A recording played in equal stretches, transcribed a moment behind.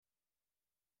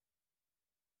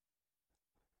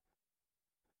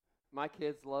my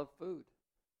kids love food.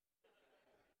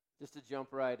 Just to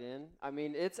jump right in. I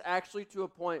mean, it's actually to a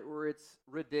point where it's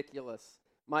ridiculous.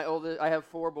 I have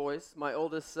 4 boys. My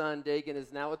oldest son, Dagan,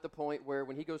 is now at the point where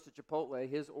when he goes to Chipotle,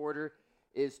 his order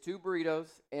is 2 burritos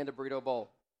and a burrito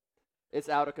bowl. It's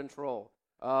out of control.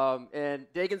 And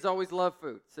Dagan's always loved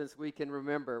food since we can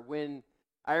remember.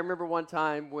 I remember one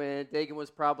time when Dagan was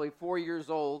probably 4 years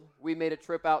old, we made a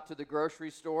trip out to the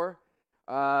grocery store,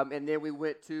 and then we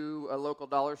went to a local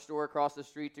dollar store across the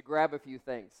street to grab a few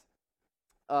things.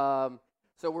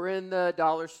 So we're in the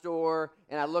dollar store,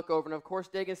 and I look over, and of course,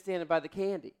 Dagan's standing by the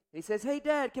candy. He says, "Hey,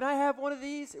 Dad, can I have one of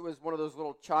these?" It was one of those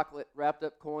little chocolate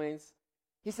wrapped-up coins.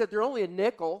 He said, "They're only a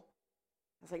nickel."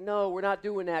 I was like, "No, we're not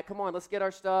doing that. Come on, let's get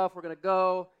our stuff. We're going to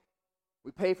go."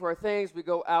 We pay for our things. We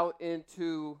go out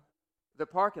into the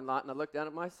parking lot, and I look down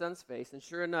at my son's face, and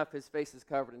sure enough, his face is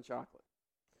covered in chocolate.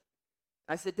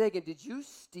 I said, "Dagan, did you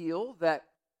steal that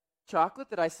chocolate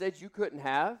that I said you couldn't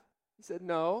have?" He said,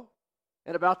 "No."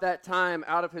 And about that time,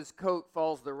 out of his coat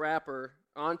falls the wrapper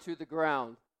onto the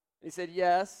ground. And he said,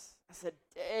 "Yes." I said,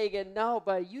 "Dagan, no,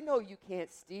 buddy, you know you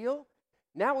can't steal.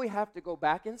 Now we have to go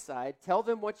back inside, tell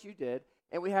them what you did,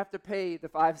 and we have to pay the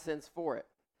 5 cents for it."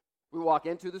 We walk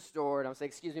into the store, and I'm saying,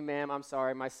 "Excuse me, ma'am, I'm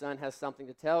sorry. My son has something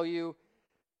to tell you."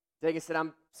 Dagan said,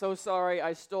 "I'm so sorry.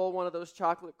 I stole one of those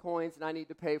chocolate coins, and I need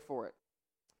to pay for it."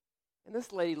 And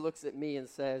this lady looks at me and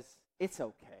says, "It's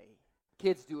okay.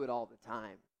 Kids do it all the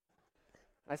time."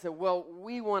 I said, "Well,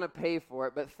 we want to pay for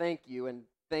it, but thank you, and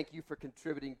thank you for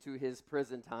contributing to his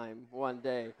prison time one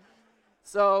day."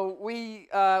 So we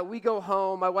go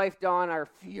home. My wife, Dawn, are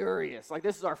furious. Like,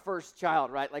 this is our first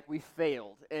child, right? Like, we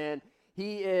failed. And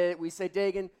we say,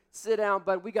 "Dagan, sit down,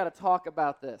 bud. We got to talk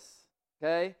about this,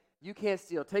 okay? You can't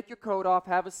steal. Take your coat off.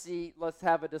 Have a seat. Let's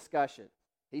have a discussion."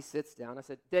 He sits down. I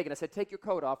said, "Dagan," "take your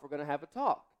coat off. We're going to have a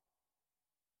talk."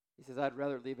 He says, "I'd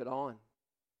rather leave it on."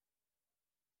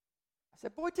 I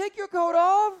said, "Boy, take your coat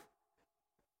off."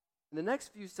 And the next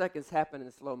few seconds happen in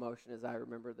slow motion as I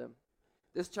remember them.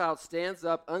 This child stands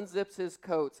up, unzips his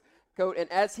coat,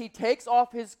 and as he takes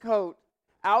off his coat,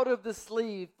 out of the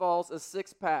sleeve falls a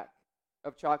 6-pack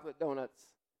of chocolate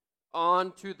donuts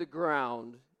onto the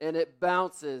ground, and it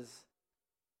bounces.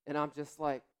 And I'm just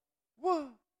like,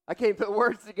 whoa. I can't put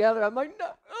words together. I'm like,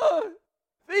 "No,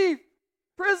 thief,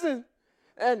 prison."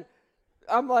 And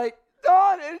I'm like,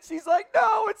 "Dawn," and she's like,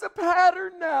 "No, it's a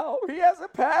pattern now. He has a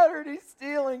pattern. He's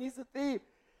stealing. He's a thief."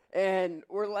 And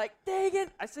we're like,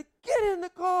 "Dagan." I said, "Get in the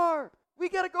car. We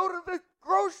got to go to the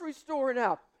grocery store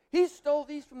now." He stole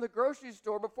these from the grocery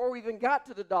store before we even got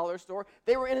to the dollar store.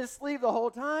 They were in his sleeve the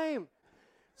whole time.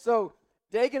 So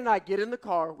Dagan and I get in the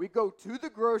car. We go to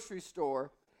the grocery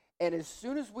store. And as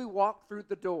soon as we walk through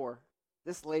the door,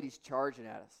 this lady's charging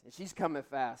at us. And she's coming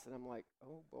fast. And I'm like,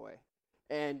 oh, boy.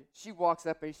 And she walks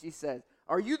up and she says,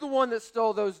 "Are you the one that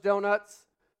stole those donuts?"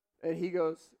 And he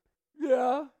goes,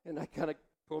 "Yeah." And I kind of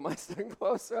pull my son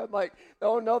closer. I'm like,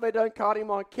 "Oh, no, they done caught him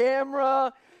on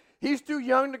camera. He's too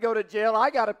young to go to jail.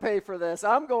 I got to pay for this.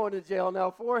 I'm going to jail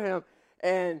now for him."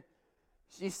 And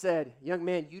she said, "Young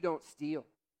man, you don't steal.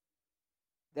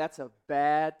 That's a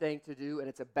bad thing to do, and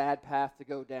it's a bad path to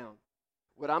go down.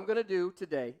 What I'm going to do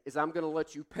today is I'm going to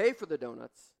let you pay for the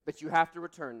donuts, but you have to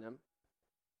return them.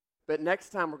 But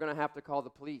next time we're going to have to call the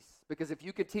police, because if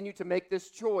you continue to make this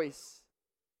choice,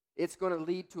 it's going to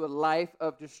lead to a life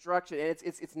of destruction, and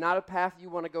it's not a path you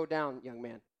want to go down, young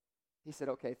man." He said,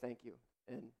 "Okay, thank you."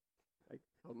 And I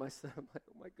told my son, I'm like,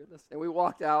 "Oh, my goodness." And we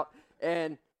walked out,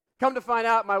 and come to find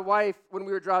out, my wife, when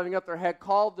we were driving up there, had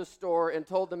called the store and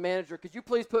told the manager, "Could you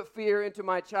please put fear into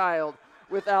my child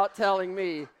without telling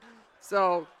me?"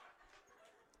 So,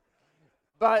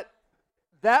 but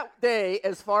that day,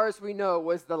 as far as we know,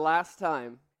 was the last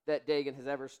time that Dagan has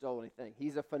ever stolen anything.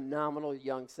 He's a phenomenal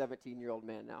young 17-year-old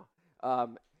man now.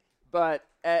 But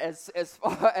as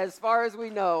far as we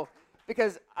know,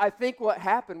 because I think what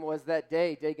happened was that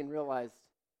day, Dagan realized,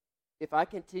 if I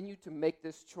continue to make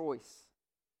this choice,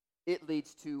 it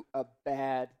leads to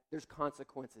there's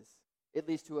consequences. It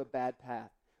leads to a bad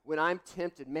path. When I'm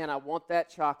tempted, man, I want that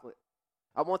chocolate.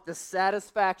 I want the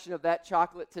satisfaction of that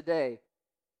chocolate today,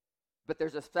 but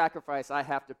there's a sacrifice I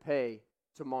have to pay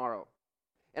tomorrow.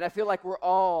 And I feel like we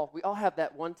all have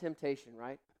that one temptation,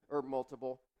 right? Or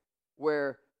multiple,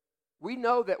 where we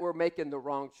know that we're making the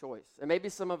wrong choice. And maybe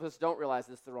some of us don't realize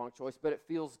it's the wrong choice, but it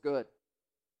feels good.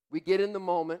 We get in the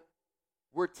moment,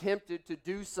 we're tempted to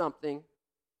do something,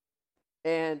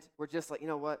 and we're just like, you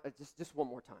know what, just one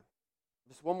more time.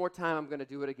 Just one more time, I'm going to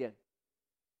do it again.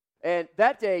 And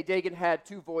that day, Dagan had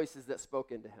 2 voices that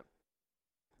spoke into him.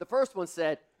 The first one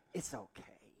said, "It's okay.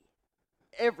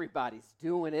 Everybody's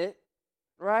doing it,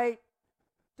 right?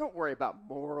 Don't worry about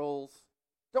morals.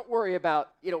 Don't worry about,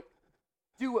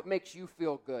 do what makes you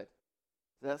feel good.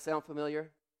 Does that sound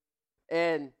familiar?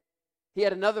 And he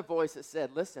had another voice that said,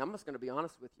 listen, I'm just going to be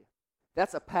honest with you.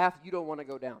 That's a path you don't want to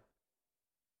go down.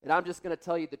 And I'm just going to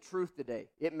tell you the truth today.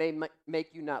 It may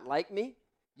make you not like me.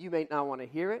 You may not want to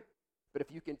hear it. But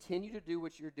if you continue to do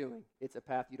what you're doing, it's a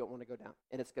path you don't want to go down.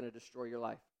 And it's going to destroy your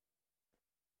life.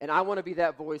 And I want to be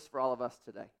that voice for all of us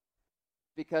today.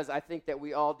 Because I think that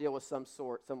we all deal with some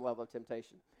level of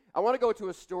temptation. I want to go to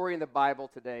a story in the Bible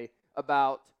today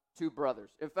about two brothers.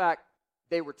 In fact,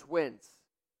 they were twins.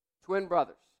 Twin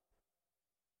brothers.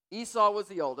 Esau was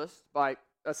the oldest by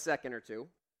a second or two.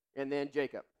 And then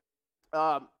Jacob.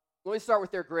 Let me start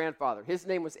with their grandfather. His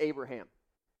name was Abraham.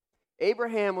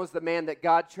 Abraham was the man that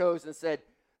God chose and said,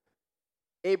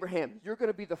 Abraham, you're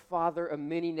going to be the father of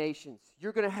many nations.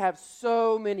 You're going to have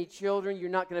so many children, you're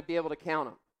not going to be able to count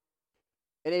them.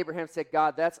 And Abraham said,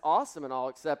 God, that's awesome and all,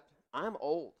 except I'm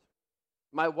old.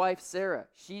 My wife, Sarah,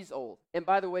 she's old. And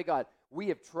by the way, God, we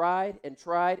have tried and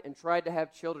tried and tried to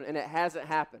have children, and it hasn't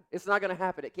happened. It's not going to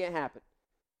happen. It can't happen.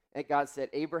 And God said,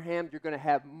 Abraham, you're going to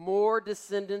have more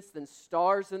descendants than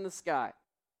stars in the sky.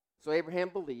 So Abraham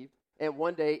believed, and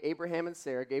one day Abraham and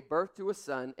Sarah gave birth to a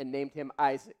son and named him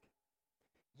Isaac.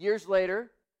 Years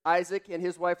later, Isaac and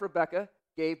his wife Rebekah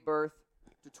gave birth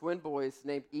to twin boys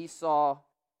named Esau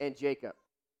and Jacob.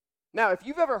 Now, if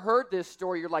you've ever heard this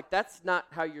story, you're like, that's not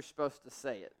how you're supposed to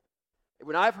say it.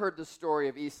 When I've heard the story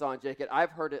of Esau and Jacob,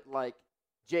 I've heard it like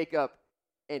Jacob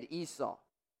and Esau.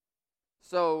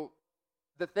 So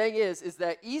the thing is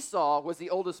that Esau was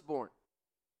the oldest born.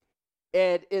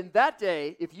 And in that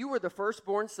day, if you were the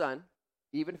firstborn son,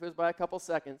 even if it was by a couple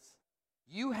seconds,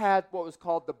 you had what was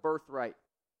called the birthright.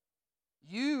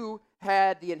 You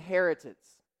had the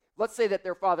inheritance. Let's say that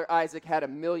their father Isaac had $1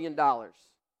 million.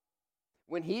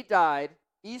 When he died,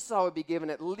 Esau would be given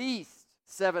at least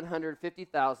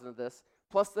 $750,000 of this,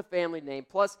 plus the family name,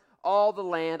 plus all the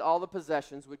land, all the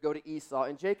possessions would go to Esau,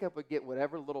 and Jacob would get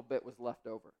whatever little bit was left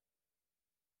over.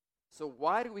 So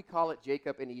why do we call it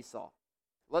Jacob and Esau?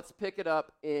 Let's pick it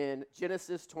up in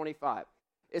Genesis 25.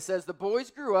 It says, the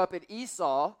boys grew up, and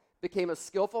Esau became a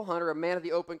skillful hunter, a man of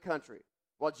the open country,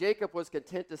 while Jacob was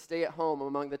content to stay at home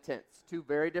among the tents. Two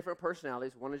very different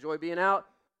personalities. One enjoyed being out,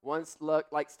 one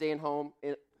like staying home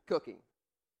and cooking.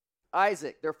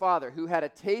 Isaac, their father, who had a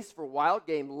taste for wild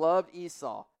game, loved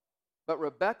Esau, but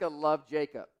Rebekah loved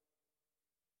Jacob.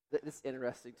 This is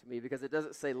interesting to me because it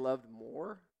doesn't say loved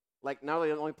more. Like, not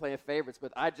only playing favorites,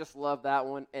 but I just love that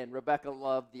one, and Rebekah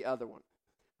loved the other one.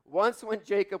 Once when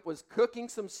Jacob was cooking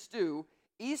some stew,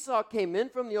 Esau came in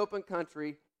from the open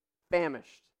country,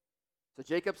 famished. So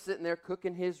Jacob's sitting there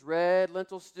cooking his red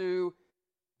lentil stew.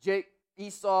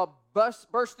 Esau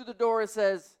bursts through the door and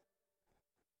says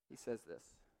this,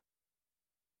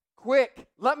 quick,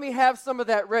 let me have some of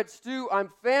that red stew. I'm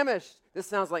famished. This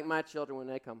sounds like my children when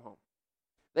they come home.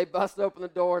 They bust open the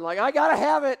door and like, I got to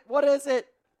have it. What is it?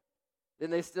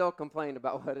 Then they still complain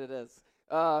about what it is.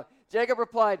 Jacob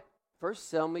replied, first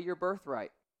sell me your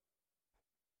birthright.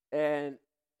 And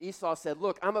Esau said,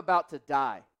 look, I'm about to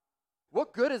die.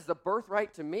 What good is the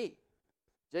birthright to me?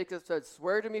 Jacob said,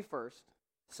 swear to me first.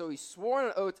 So he swore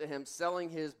an oath to him, selling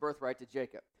his birthright to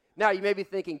Jacob. Now, you may be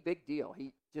thinking, big deal.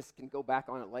 He just can go back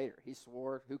on it later. He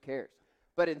swore, who cares?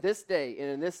 But in this day and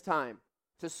in this time,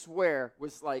 to swear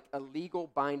was like a legal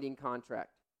binding contract.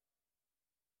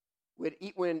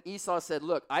 When Esau said,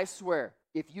 look, I swear,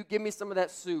 if you give me some of that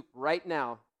soup right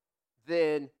now,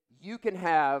 then you can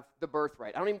have the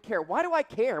birthright. I don't even care. Why do I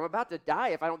care? I'm about to die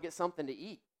if I don't get something to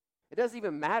eat. It doesn't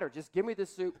even matter. Just give me the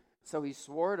soup. So he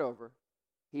swore it over.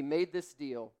 He made this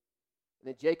deal. And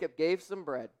then Jacob gave some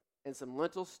bread and some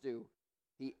lentil stew.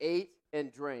 He ate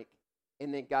and drank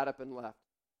and then got up and left.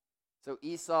 So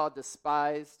Esau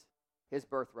despised his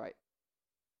birthright.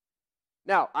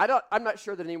 Now, I'm not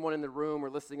sure that anyone in the room or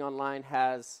listening online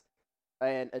has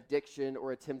an addiction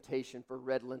or a temptation for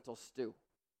red lentil stew.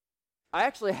 I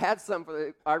actually had some,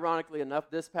 ironically enough,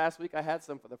 this past week, I had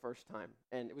some for the first time,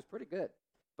 and it was pretty good.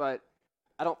 But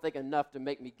I don't think enough to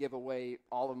make me give away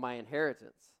all of my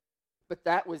inheritance. But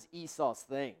that was Esau's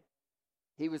thing.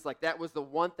 He was like, that was the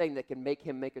one thing that can make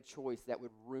him make a choice that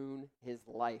would ruin his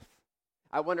life.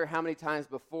 I wonder how many times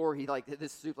before he like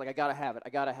this soup, like, I got to have it, I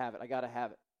got to have it, I got to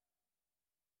have it.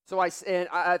 So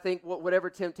I think whatever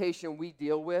temptation we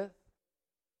deal with,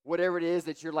 whatever it is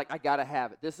that you're like, I got to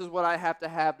have it. This is what I have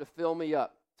to fill me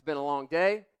up. It's been a long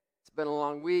day. It's been a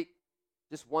long week.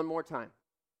 Just one more time,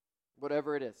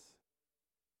 whatever it is.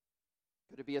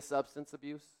 Could it be a substance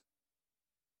abuse?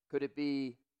 Could it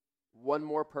be one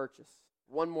more purchase,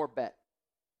 one more bet,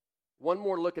 one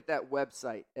more look at that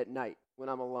website at night when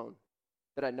I'm alone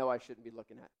that I know I shouldn't be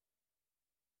looking at.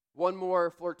 One more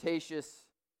flirtatious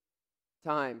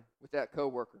time with that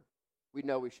coworker we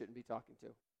know we shouldn't be talking to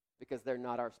because they're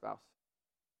not our spouse.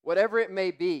 Whatever it may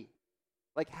be,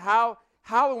 like how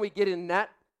when we get in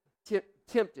that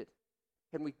tempted,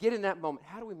 can we get in that moment,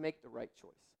 how do we make the right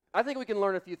choice? I think we can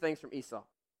learn a few things from Esau.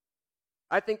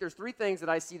 I think there's 3 things that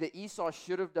I see that Esau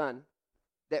should have done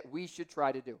that we should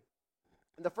try to do.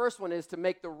 And the first one is to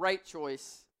make the right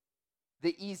choice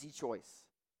the easy choice.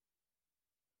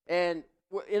 And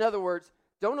in other words,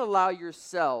 don't allow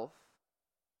yourself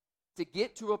to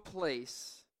get to a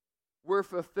place where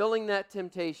fulfilling that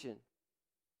temptation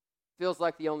feels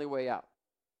like the only way out.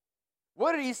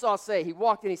 What did Esau say? He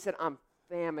walked in, he said, I'm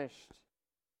famished.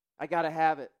 I got to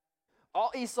have it.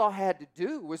 All Esau had to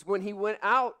do was when he went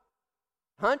out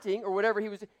hunting or whatever he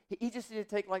was, he just needed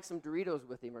to take like some Doritos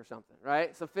with him or something,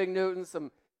 right? Some Fig Newtons,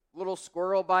 some little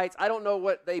squirrel bites. I don't know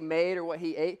what they made or what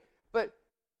he ate, but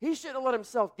he shouldn't have let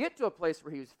himself get to a place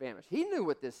where he was famished. He knew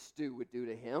what this stew would do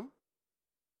to him.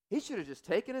 He should have just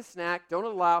taken a snack. Don't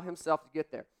allow himself to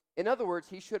get there. In other words,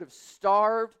 he should have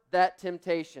starved that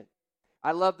temptation.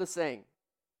 I love the saying,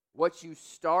 what you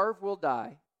starve will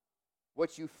die,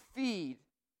 what you feed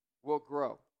will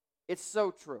grow. It's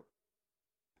so true.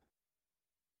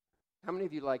 How many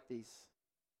of you like these?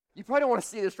 You probably don't want to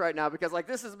see this right now because like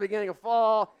this is the beginning of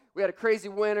fall. We had a crazy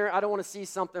winter. I don't want to see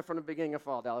something from the beginning of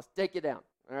fall, Dallas. Take it down,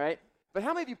 all right? But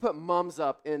how many of you put mums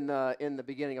up in the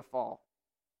beginning of fall?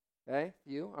 Okay,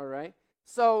 you, all right.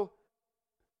 So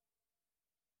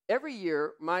every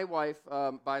year, my wife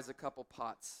buys a couple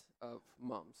pots of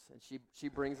mums, and she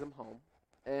brings them home,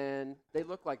 and they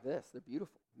look like this. They're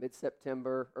beautiful.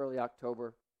 Mid-September, early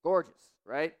October, gorgeous,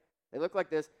 right? They look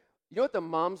like this. You know what the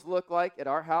mums look like at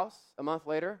our house a month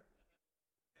later?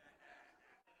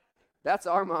 That's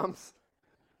our mums.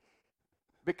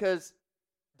 Because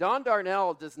Dawn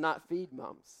Darnell does not feed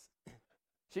mums.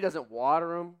 She doesn't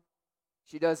water them.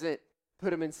 She doesn't put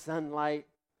them in sunlight.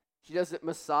 She doesn't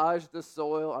massage the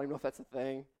soil. I don't know if that's a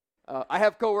thing. I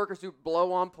have coworkers who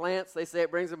blow on plants. They say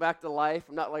it brings them back to life.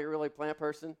 I'm not like a really plant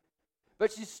person.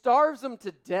 But she starves them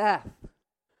to death.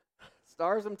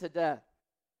 Starves them to death.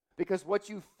 Because what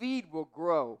you feed will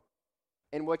grow,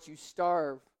 and what you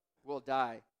starve will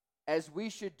die, as we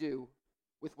should do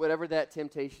with whatever that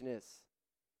temptation is.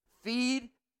 Feed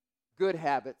good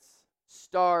habits,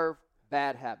 starve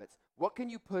bad habits. What can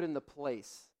you put in the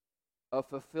place of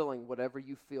fulfilling whatever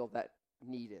you feel that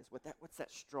need is? What's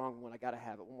that strong one? I got to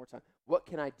have it one more time. What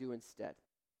can I do instead?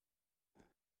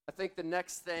 I think the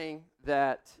next thing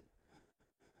that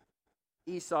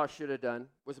Esau should have done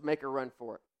was make a run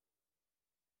for it.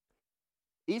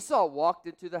 Esau walked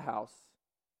into the house,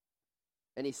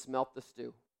 and he smelt the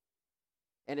stew.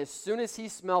 And as soon as he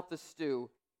smelt the stew,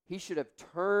 he should have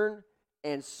turned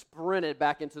and sprinted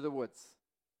back into the woods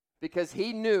because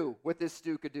he knew what this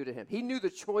stew could do to him. He knew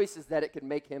the choices that it could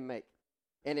make him make,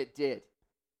 and it did.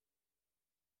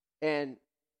 And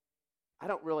I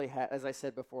don't really have, as I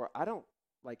said before, I don't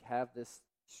like have this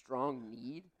strong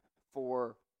need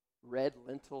for red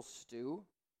lentil stew,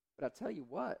 but I'll tell you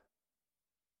what.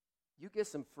 You get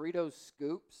some Fritos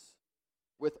scoops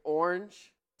with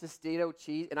orange Tostito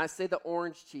cheese, and I say the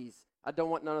orange cheese. I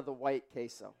don't want none of the white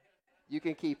queso. You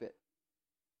can keep it.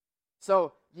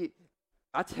 So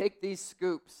I take these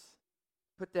scoops,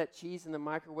 put that cheese in the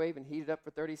microwave, and heat it up for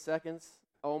 30 seconds.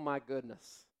 Oh, my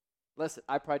goodness. Listen,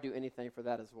 I'd probably do anything for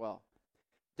that as well.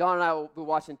 Dawn and I will be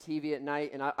watching TV at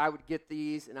night, and I would get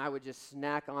these, and I would just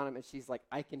snack on them, and she's like,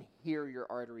 I can hear your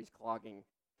arteries clogging.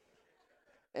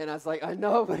 And I was like, I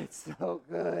know, but it's so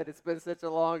good. It's been such a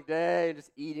long day. And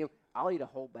just eating them. I'll eat a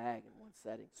whole bag in one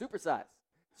setting. Super size.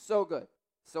 So good.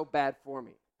 So bad for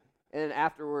me. And then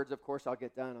afterwards, of course, I'll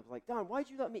get done. I was like, Don, why'd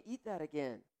you let me eat that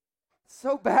again? It's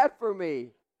so bad for me.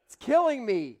 It's killing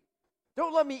me.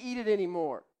 Don't let me eat it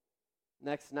anymore.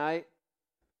 Next night,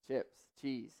 chips,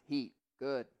 cheese, heat,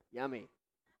 good, yummy.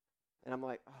 And I'm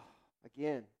like, oh,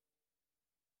 again.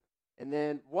 And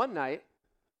then one night,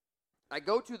 I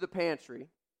go to the pantry.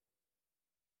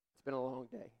 It's been a long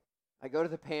day. I go to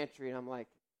the pantry, and I'm like,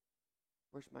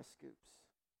 where's my scoops?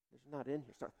 They're not in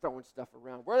here. Start throwing stuff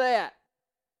around. Where are they at?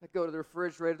 I go to the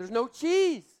refrigerator. There's no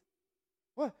cheese.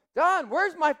 What? Don,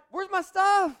 where's my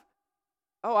stuff?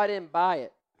 Oh, I didn't buy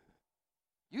it.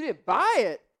 You didn't buy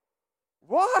it?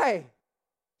 Why?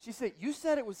 She said, you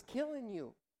said it was killing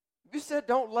you. You said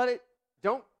don't let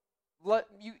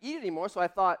you eat it anymore. So I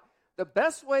thought the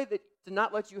best way to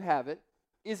not let you have it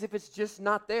is if it's just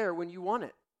not there when you want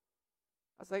it.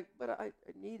 I was like, but I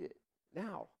need it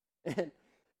now.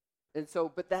 And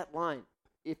so, but that line,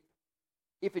 if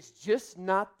it's just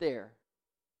not there,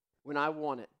 when I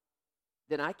want it,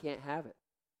 then I can't have it.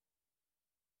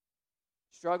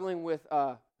 Struggling with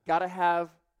gotta have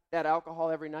that alcohol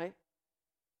every night.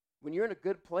 When you're in a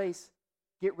good place,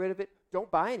 get rid of it. Don't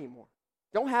buy anymore.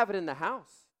 Don't have it in the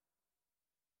house.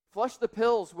 Flush the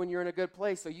pills when you're in a good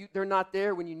place so they're not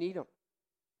there when you need them.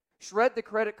 Shred the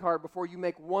credit card before you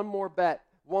make one more bet,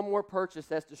 one more purchase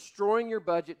that's destroying your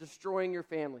budget, destroying your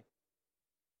family.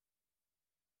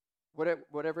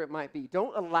 Whatever it might be.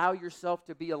 Don't allow yourself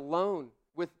to be alone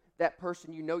with that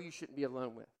person you know you shouldn't be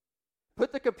alone with.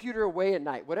 Put the computer away at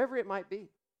night, whatever it might be.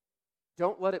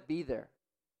 Don't let it be there.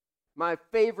 My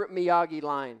favorite Miyagi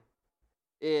line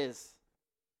is,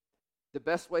 the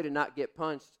best way to not get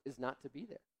punched is not to be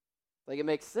there. Like, it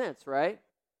makes sense, right?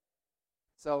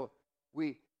 So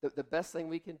the best thing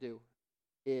we can do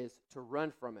is to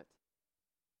run from it,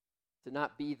 to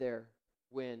not be there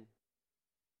when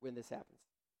this happens.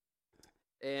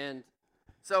 And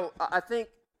so I think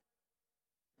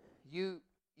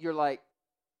you're like,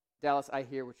 Dallas, I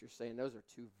hear what you're saying. Those are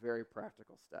two very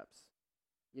practical steps.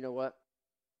 You know what?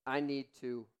 I need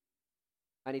to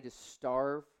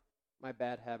starve my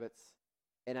bad habits,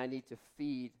 and I need to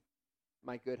feed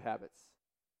my good habits.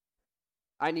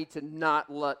 I need to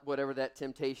not let whatever that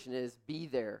temptation is be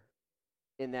there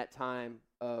in that time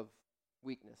of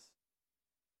weakness.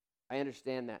 I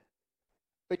understand that.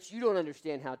 But you don't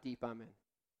understand how deep I'm in.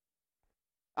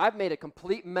 I've made a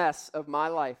complete mess of my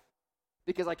life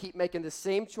because I keep making the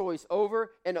same choice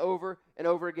over and over and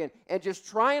over again. And just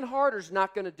trying harder is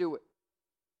not going to do it.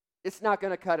 It's not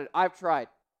going to cut it. I've tried.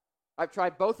 I've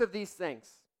tried both of these things.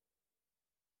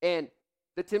 And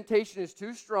the temptation is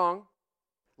too strong.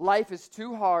 Life is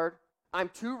too hard. I'm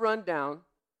too run down.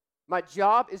 My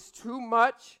job is too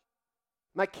much.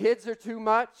 My kids are too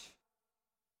much.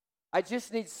 I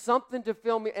just need something to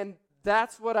fill me, and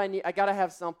that's what I need. I got to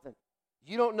have something.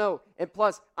 You don't know. And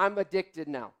plus, I'm addicted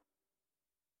now.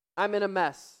 I'm in a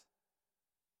mess.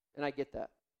 And I get that.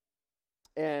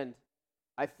 And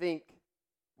I think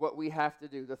what we have to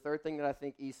do, the third thing that I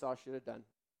think Esau should have done,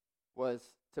 was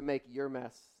to make your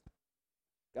mess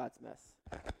God's mess.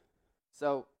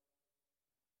 So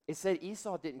it said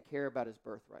Esau didn't care about his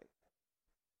birthright.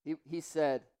 He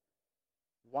said,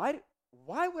 why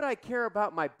would I care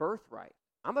about my birthright?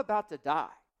 I'm about to die.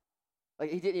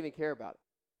 Like, he didn't even care about it.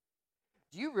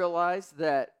 Do you realize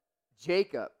that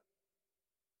Jacob,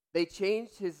 they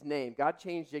changed his name. God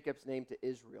changed Jacob's name to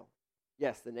Israel.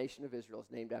 Yes, the nation of Israel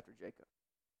is named after Jacob.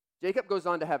 Jacob goes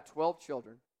on to have 12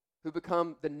 children who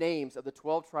become the names of the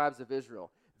 12 tribes of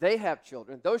Israel. They have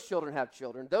children. Those children have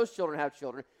children. Those children have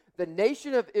children. The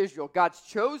nation of Israel, God's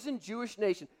chosen Jewish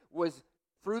nation, was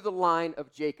through the line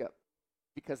of Jacob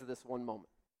because of this one moment.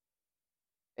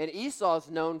 And Esau is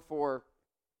known for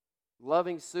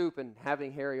loving soup and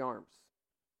having hairy arms.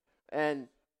 And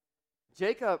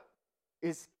Jacob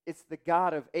it's the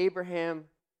God of Abraham,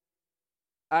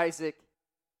 Isaac,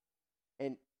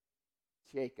 and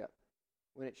Jacob,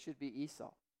 when it should be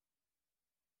Esau.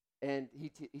 And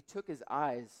he took his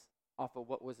eyes off of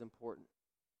what was important.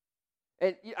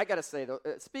 And I got to say, though,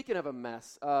 speaking of a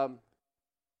mess,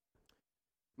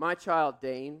 my child,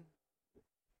 Dane,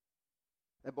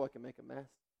 that boy can make a mess.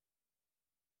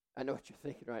 I know what you're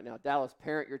thinking right now. Dallas,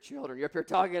 parent your children. You're up here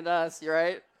talking to us,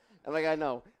 right? I'm like, I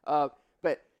know.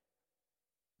 But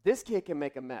this kid can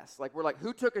make a mess. Like, we're like,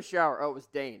 who took a shower? Oh, it was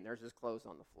Dane. There's his clothes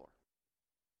on the floor.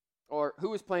 Or who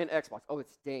was playing Xbox? Oh,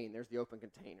 it's Dane. There's the open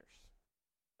containers.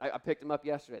 I picked him up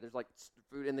yesterday. There's like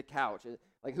food in the couch.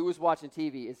 Like, who was watching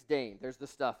TV? It's Dane. There's the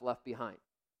stuff left behind.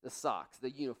 The socks,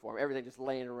 the uniform, everything just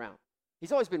laying around.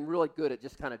 He's always been really good at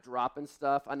just kind of dropping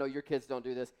stuff. I know your kids don't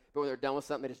do this, but when they're done with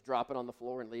something, they just drop it on the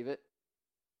floor and leave it.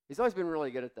 He's always been really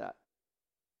good at that.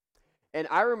 And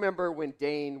I remember when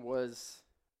Dane was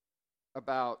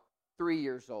about 3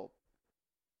 years old.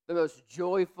 The most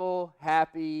joyful,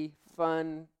 happy,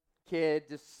 fun kid,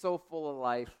 just so full of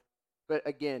life. But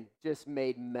again, just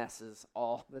made messes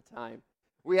all the time.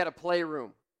 We had a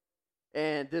playroom,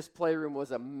 and this playroom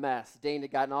was a mess. Dane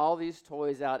had gotten all these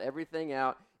toys out, everything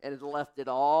out, and had left it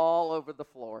all over the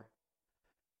floor.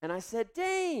 And I said,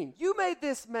 Dane, you made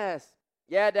this mess.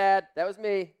 Yeah, Dad, that was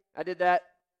me. I did that.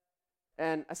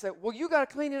 And I said, well, you got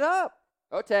to clean it up.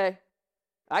 Okay,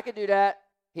 I could do that.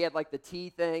 He had like the T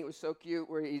thing. It was so cute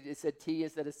where it said T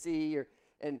instead of C.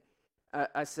 And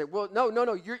I said, well, no,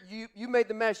 you made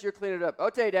the mess. You're cleaning it up.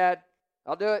 Okay, Dad,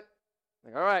 I'll do it.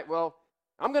 Like, all right, well,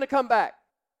 I'm going to come back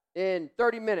in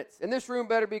 30 minutes, and this room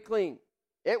better be clean.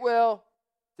 It will.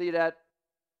 See you, Dad.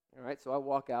 All right, so I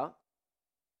walk out,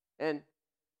 and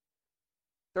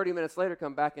 30 minutes later,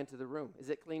 come back into the room. Is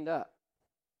it cleaned up?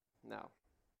 No.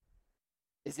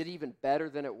 Is it even better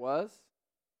than it was?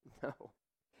 No.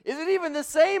 Is it even the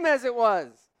same as it was?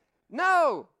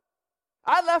 No.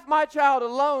 I left my child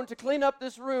alone to clean up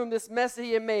this room, this mess that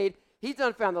he had made. He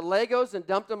done found the Legos and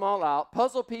dumped them all out,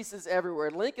 puzzle pieces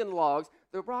everywhere, Lincoln Logs.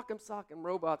 The Rock'em Sock'em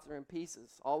robots are in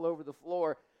pieces all over the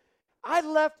floor. I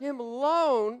left him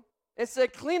alone and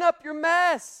said, clean up your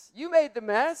mess. You made the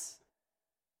mess.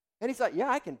 And he's like, yeah,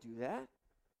 I can do that.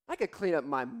 I can clean up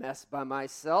my mess by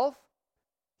myself.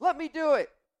 Let me do it.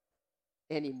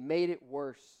 And he made it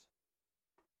worse.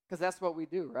 Because that's what we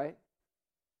do, right?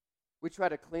 We try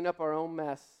to clean up our own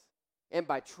mess. And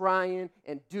by trying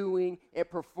and doing and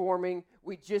performing,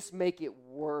 we just make it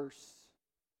worse.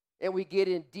 And we get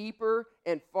in deeper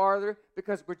and farther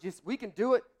because we can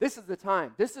do it. This is the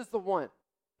time. This is the one.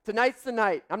 Tonight's the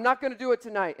night. I'm not going to do it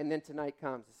tonight. And then tonight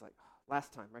comes. It's like, oh,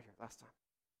 last time, right here, last time.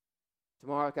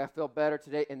 Tomorrow, okay, I feel better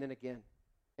today. And then again,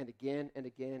 and again, and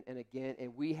again, and again.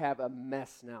 And we have a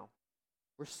mess now.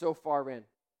 We're so far in.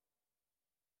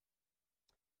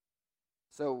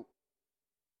 So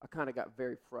I kind of got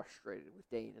very frustrated with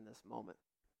Dane in this moment.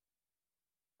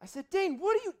 I said, Dane,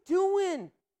 what are you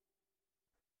doing?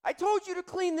 I told you to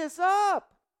clean this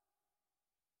up.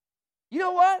 You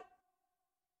know what?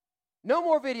 No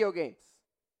more video games.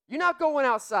 You're not going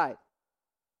outside.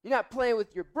 You're not playing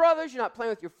with your brothers. You're not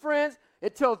playing with your friends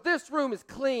until this room is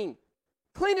clean.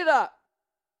 Clean it up.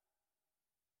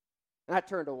 And I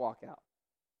turned to walk out.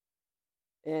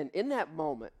 And in that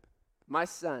moment, my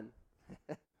son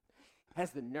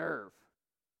has the nerve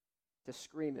to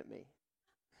scream at me.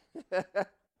 But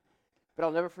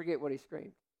I'll never forget what he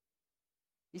screamed.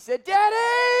 He said,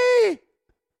 Daddy,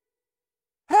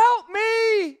 help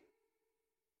me.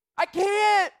 I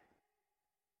can't.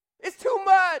 It's too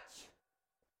much.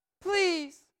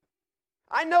 Please.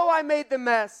 I know I made the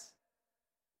mess.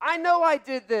 I know I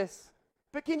did this.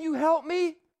 But can you help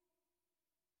me?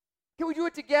 Can we do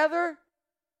it together?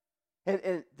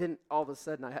 And then all of a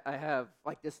sudden I have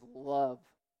like this love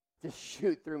to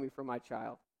shoot through me for my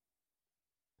child.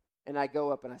 And I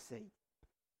go up and I say,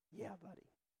 yeah, buddy.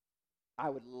 I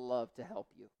would love to help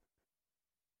you.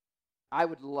 I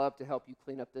would love to help you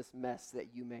clean up this mess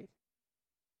that you made.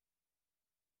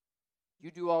 You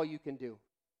do all you can do.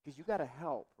 Because you got to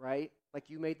help, right? Like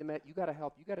you made the mess, you got to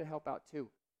help. You got to help out too.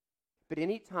 But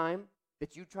any time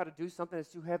that you try to do something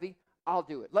that's too heavy, I'll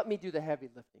do it. Let me do the heavy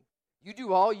lifting. You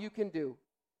do all you can do,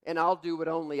 and I'll do what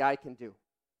only I can do.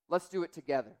 Let's do it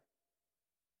together.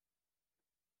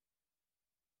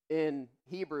 In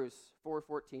Hebrews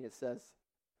 4:14 it says,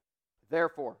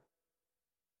 therefore,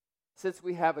 since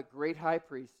we have a great high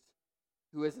priest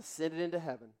who has ascended into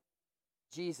heaven,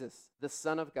 Jesus, the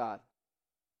Son of God,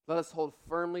 let us hold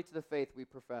firmly to the faith we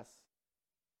profess.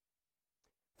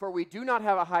 For we do not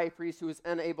have a high priest who is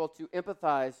unable to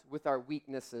empathize with our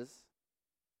weaknesses,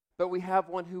 but we have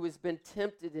one who has been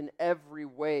tempted in every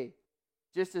way,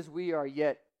 just as we are,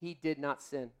 yet he did not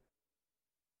sin.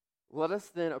 Let us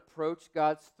then approach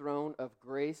God's throne of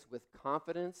grace with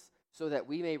confidence so that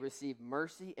we may receive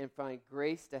mercy and find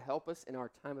grace to help us in our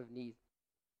time of need.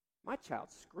 My child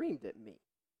screamed at me.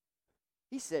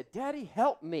 He said, Daddy,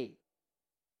 help me.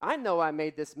 I know I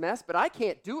made this mess, but I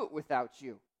can't do it without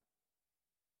you.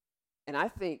 And I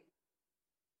think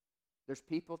there's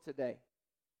people today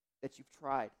that you've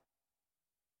tried.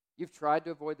 You've tried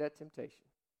to avoid that temptation.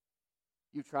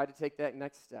 You've tried to take that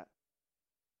next step.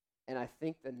 And I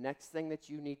think the next thing that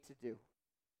you need to do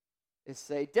is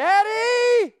say,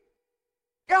 Daddy,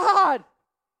 God,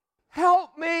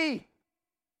 help me.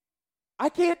 I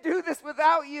can't do this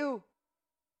without you.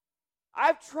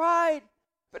 I've tried,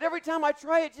 but every time I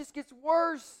try, it just gets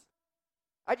worse.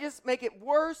 I just make it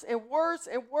worse and worse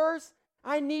and worse.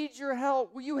 I need your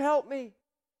help. Will you help me?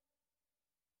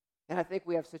 And I think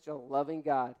we have such a loving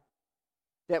God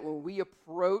that when we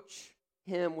approach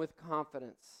him with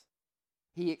confidence,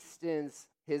 he extends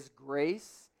his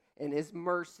grace and his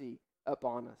mercy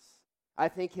upon us. I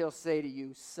think he'll say to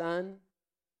you, son,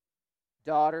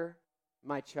 daughter,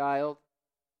 my child,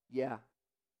 yeah,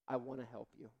 I want to help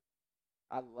you.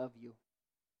 I love you.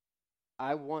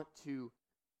 I want to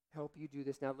help you do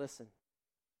this. Now listen,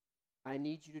 I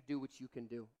need you to do what you can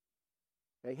do.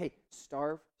 Okay? Hey,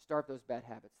 starve those bad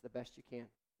habits the best you can,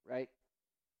 right?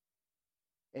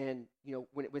 And,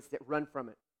 when it's that, run from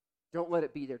it. Don't let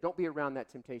it be there. Don't be around that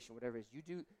temptation, whatever it is.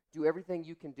 You do everything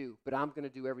you can do, but I'm going to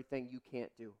do everything you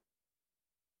can't do.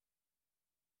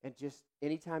 And just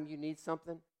anytime you need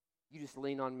something, you just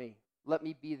lean on me. Let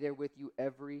me be there with you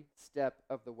every step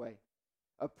of the way.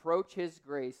 Approach his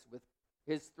grace with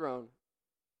his throne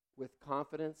with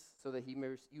confidence so that you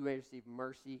may receive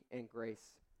mercy and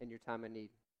grace in your time of need.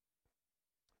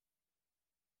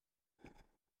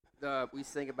 We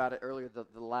sang about it earlier. The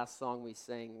last song we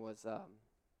sang was,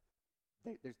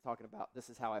 they're talking about, this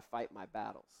is how I fight my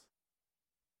battles.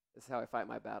 This is how I fight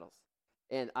my battles.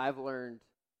 And I've learned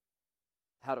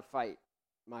how to fight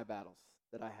my battles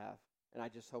that I have. And I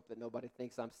just hope that nobody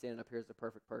thinks I'm standing up here as a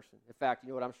perfect person. In fact, you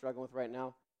know what I'm struggling with right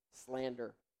now?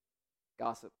 Slander,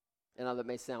 gossip. And I know that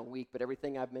may sound weak, but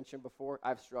everything I've mentioned before,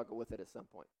 I've struggled with it at some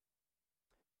point.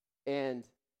 And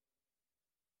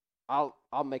I'll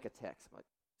make a text. Like,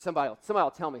 somebody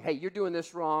will tell me, hey, you're doing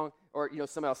this wrong. Or,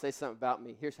 somebody will say something about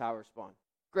me. Here's how I respond.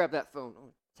 Grab that phone.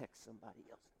 Oh, text somebody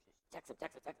else. Text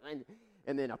them.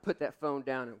 And then I put that phone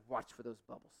down and watch for those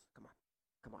bubbles.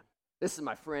 Come on. This is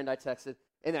my friend I texted.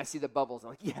 And I see the bubbles. I'm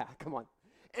like, yeah, come on.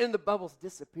 And the bubbles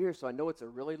disappear, so I know it's a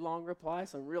really long reply,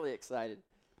 so I'm really excited.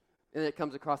 And it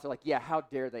comes across, they're like, yeah, how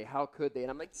dare they? How could they? And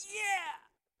I'm like,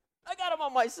 yeah, I got them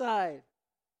on my side.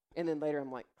 And then later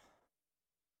I'm like,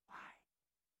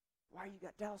 why you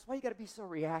got Dallas? Why you got to be so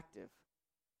reactive?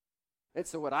 And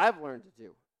so what I've learned to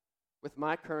do with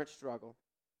my current struggle,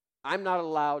 I'm not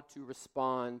allowed to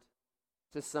respond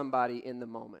to somebody in the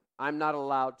moment. I'm not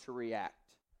allowed to react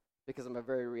because I'm a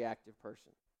very reactive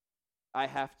person. I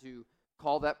have to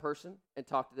call that person and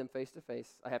talk to them face to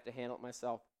face. I have to handle it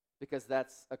myself because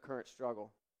that's a current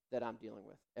struggle that I'm dealing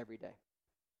with every day.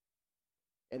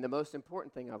 And the most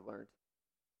important thing I've learned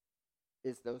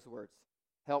is those words.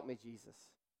 Help me, Jesus.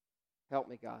 Help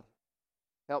me, God.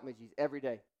 Help me, Jesus. Every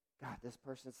day. God, this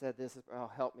person said this. Oh,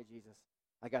 help me, Jesus.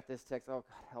 I got this text. Oh,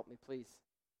 God, help me, please.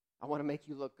 I want to make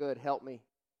you look good. Help me.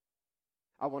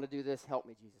 I want to do this. Help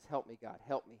me, Jesus. Help me, God.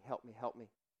 Help me, help me, help me.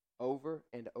 Over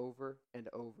and over and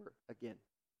over again.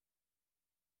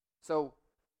 So,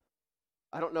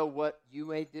 I don't know what you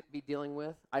may be dealing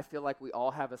with. I feel like we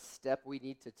all have a step we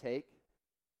need to take.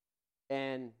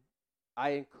 And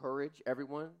I encourage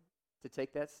everyone to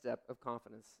take that step of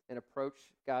confidence and approach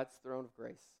God's throne of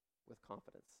grace with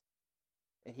confidence.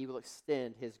 And he will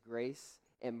extend his grace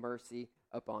and mercy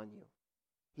upon you.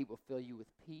 He will fill you with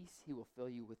peace. He will fill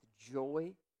you with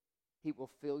joy. He will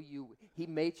fill you. He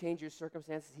may change your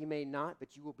circumstances. He may not,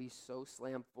 but you will be so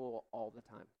slam full all the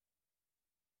time.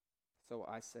 So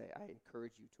I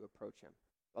encourage you to approach him.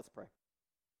 Let's pray.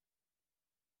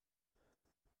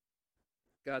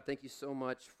 God, thank you so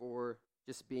much for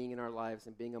just being in our lives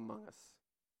and being among us.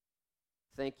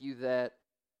 Thank you that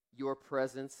your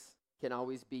presence can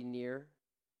always be near.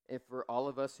 And for all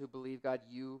of us who believe, God,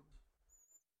 you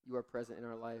are present in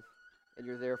our life. And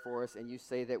you're there for us. And you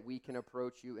say that we can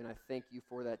approach you. And I thank you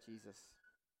for that, Jesus.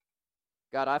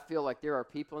 God, I feel like there are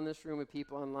people in this room and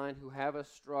people online who have a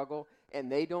struggle.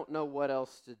 And they don't know what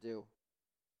else to do.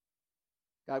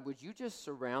 God, would you just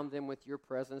surround them with your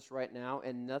presence right now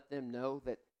and let them know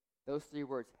that those three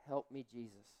words, help me,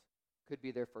 Jesus, could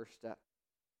be their first step.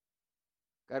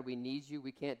 God, we need you.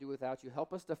 We can't do without you.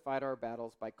 Help us to fight our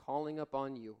battles by calling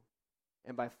upon you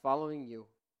and by following you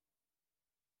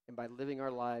and by living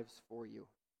our lives for you.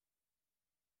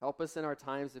 Help us in our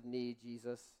times of need,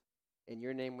 Jesus. In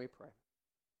your name we pray.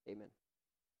 Amen.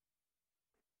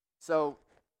 So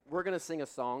we're going to sing a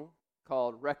song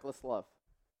called Reckless Love.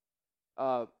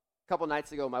 A couple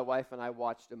nights ago, my wife and I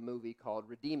watched a movie called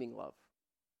Redeeming Love.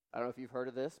 I don't know if you've heard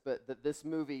of this, but this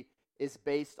movie is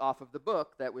based off of the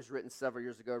book that was written several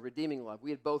years ago, Redeeming Love. We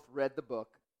had both read the book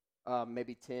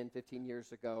maybe 10, 15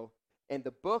 years ago, and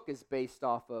the book is based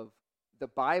off of the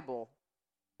Bible,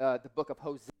 the book of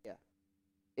Hosea.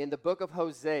 In the book of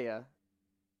Hosea,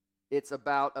 it's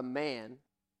about a man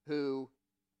who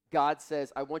God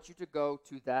says, I want you to go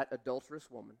to that adulterous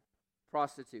woman,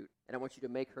 prostitute, and I want you to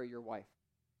make her your wife.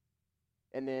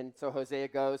 And then, so Hosea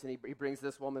goes, and he brings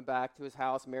this woman back to his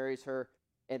house, marries her,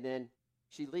 and then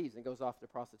she leaves and goes off to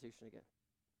prostitution again.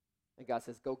 And God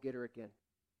says, go get her again.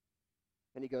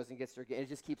 And he goes and gets her again. It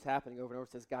just keeps happening over and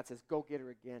over. God says, go get her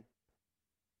again.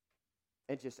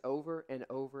 And just over and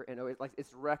over and over.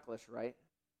 It's reckless, right?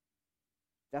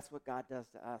 That's what God does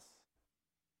to us.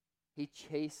 He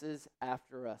chases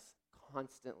after us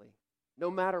constantly, no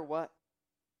matter what.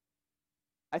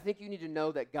 I think you need to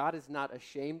know that God is not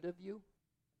ashamed of you.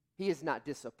 He is not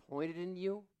disappointed in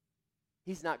you.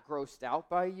 He's not grossed out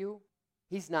by you.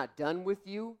 He's not done with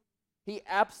you. He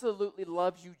absolutely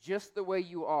loves you just the way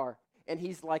you are. And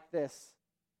he's like this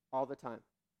all the time.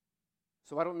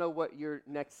 So I don't know what your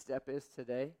next step is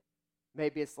today.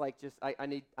 Maybe it's like just, I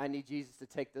need Jesus to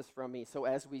take this from me. So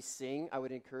as we sing, I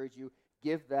would encourage you,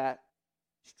 give that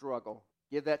struggle,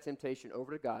 give that temptation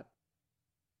over to God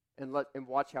and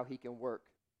watch how he can work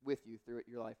with you through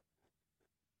your life.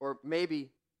 Or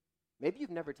maybe you've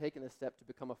never taken the step to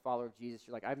become a follower of Jesus.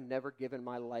 You're like, I've never given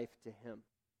my life to him.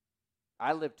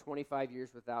 I lived 25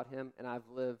 years without him, and I've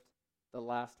lived the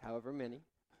last however many,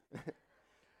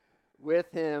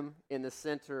 with him in the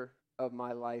center of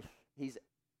my life. He's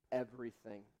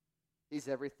everything. He's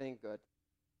everything good.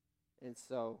 And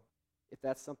so if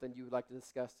that's something you would like to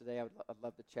discuss today, I'd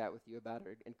love to chat with you about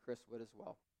it, and Chris would as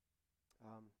well.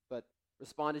 But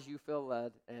respond as you feel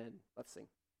led, and let's sing.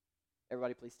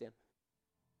 Everybody please stand.